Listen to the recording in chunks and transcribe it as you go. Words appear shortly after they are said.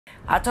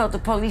I told the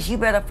police, you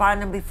better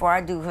find them before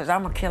I do, because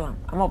I'm going to kill them.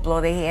 I'm going to blow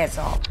their heads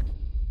off.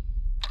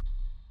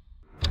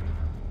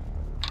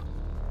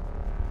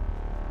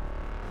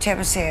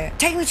 Tavin said,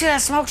 take me to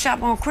that smoke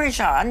shop on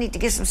Crenshaw. I need to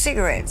get some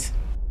cigarettes.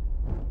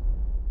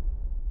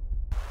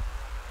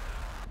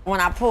 When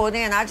I pulled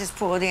in, I just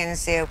pulled in and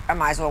said, I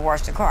might as well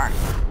wash the car.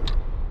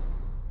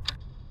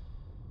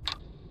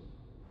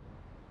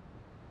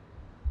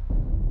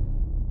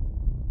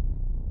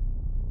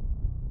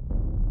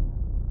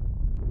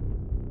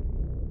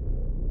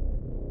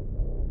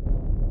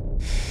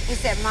 He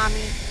said, Mommy,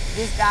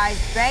 this guy's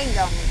banged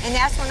on me. And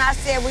that's when I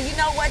said, well, you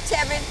know what,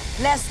 Tavin?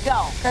 Let's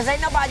go. Because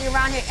ain't nobody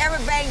around here ever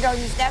banged on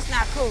you. That's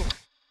not cool.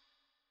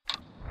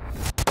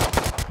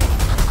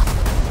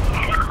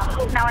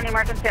 Now an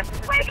emergency.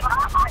 Wait,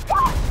 oh my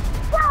God!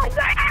 God,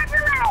 the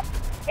ambulance!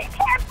 He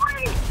can't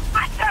breathe!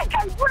 I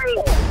can't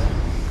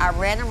breathe! I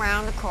ran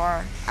around the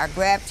car. I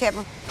grabbed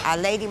Tavin. I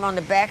laid him on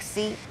the back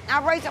seat.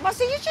 I raised him. I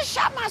said, you just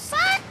shot my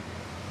son?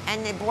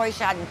 And the boy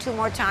shot him 2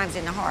 more times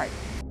in the heart.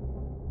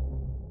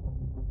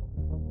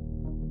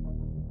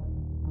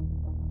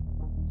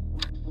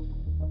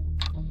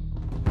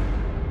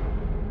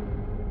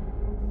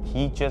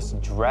 He just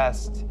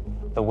dressed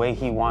the way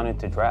he wanted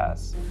to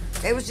dress.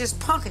 They was just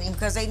punking him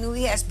because they knew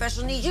he had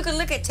special needs. You could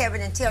look at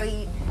Tavin and tell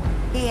he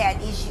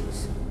had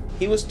issues.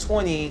 He was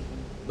 20,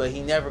 but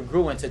he never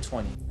grew into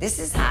 20. This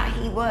is how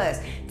he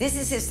was. This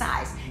is his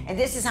size. And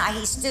this is how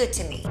he stood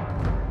to me.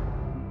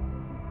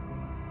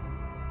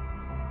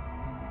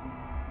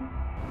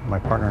 My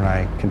partner and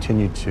I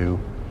continued to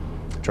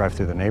drive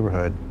through the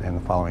neighborhood in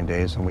the following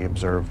days, and we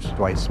observed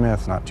Dwight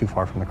Smith not too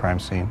far from the crime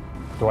scene.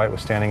 Dwight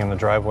was standing in the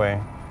driveway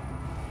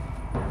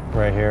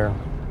right here,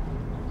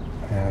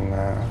 and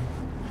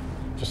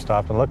just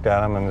stopped and looked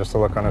at him, and just the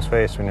look on his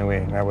face, we knew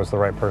that was the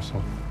right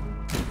person.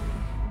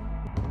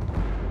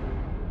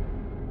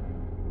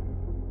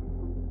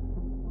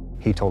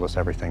 He told us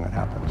everything that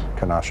happened.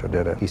 Kanasha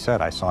did it. He said,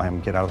 I saw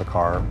him get out of the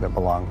car that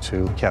belonged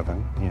to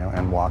Kevin,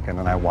 and walk in,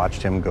 and I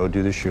watched him go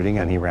do the shooting,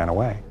 and he ran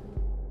away.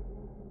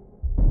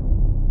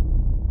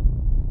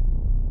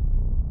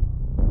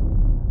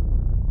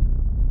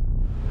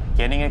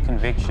 Getting a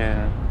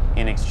conviction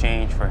in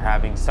exchange for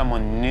having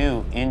someone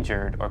new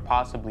injured or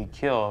possibly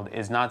killed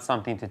is not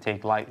something to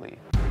take lightly.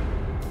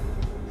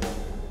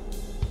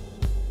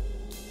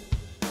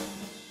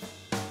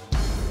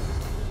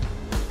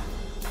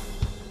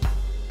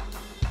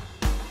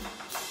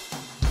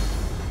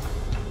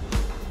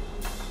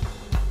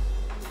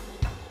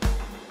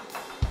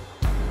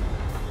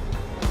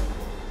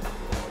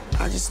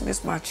 I just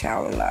miss my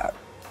child a lot.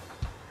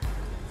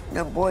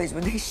 The boys,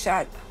 when they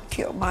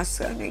killed my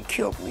son, they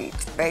killed me,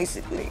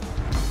 basically.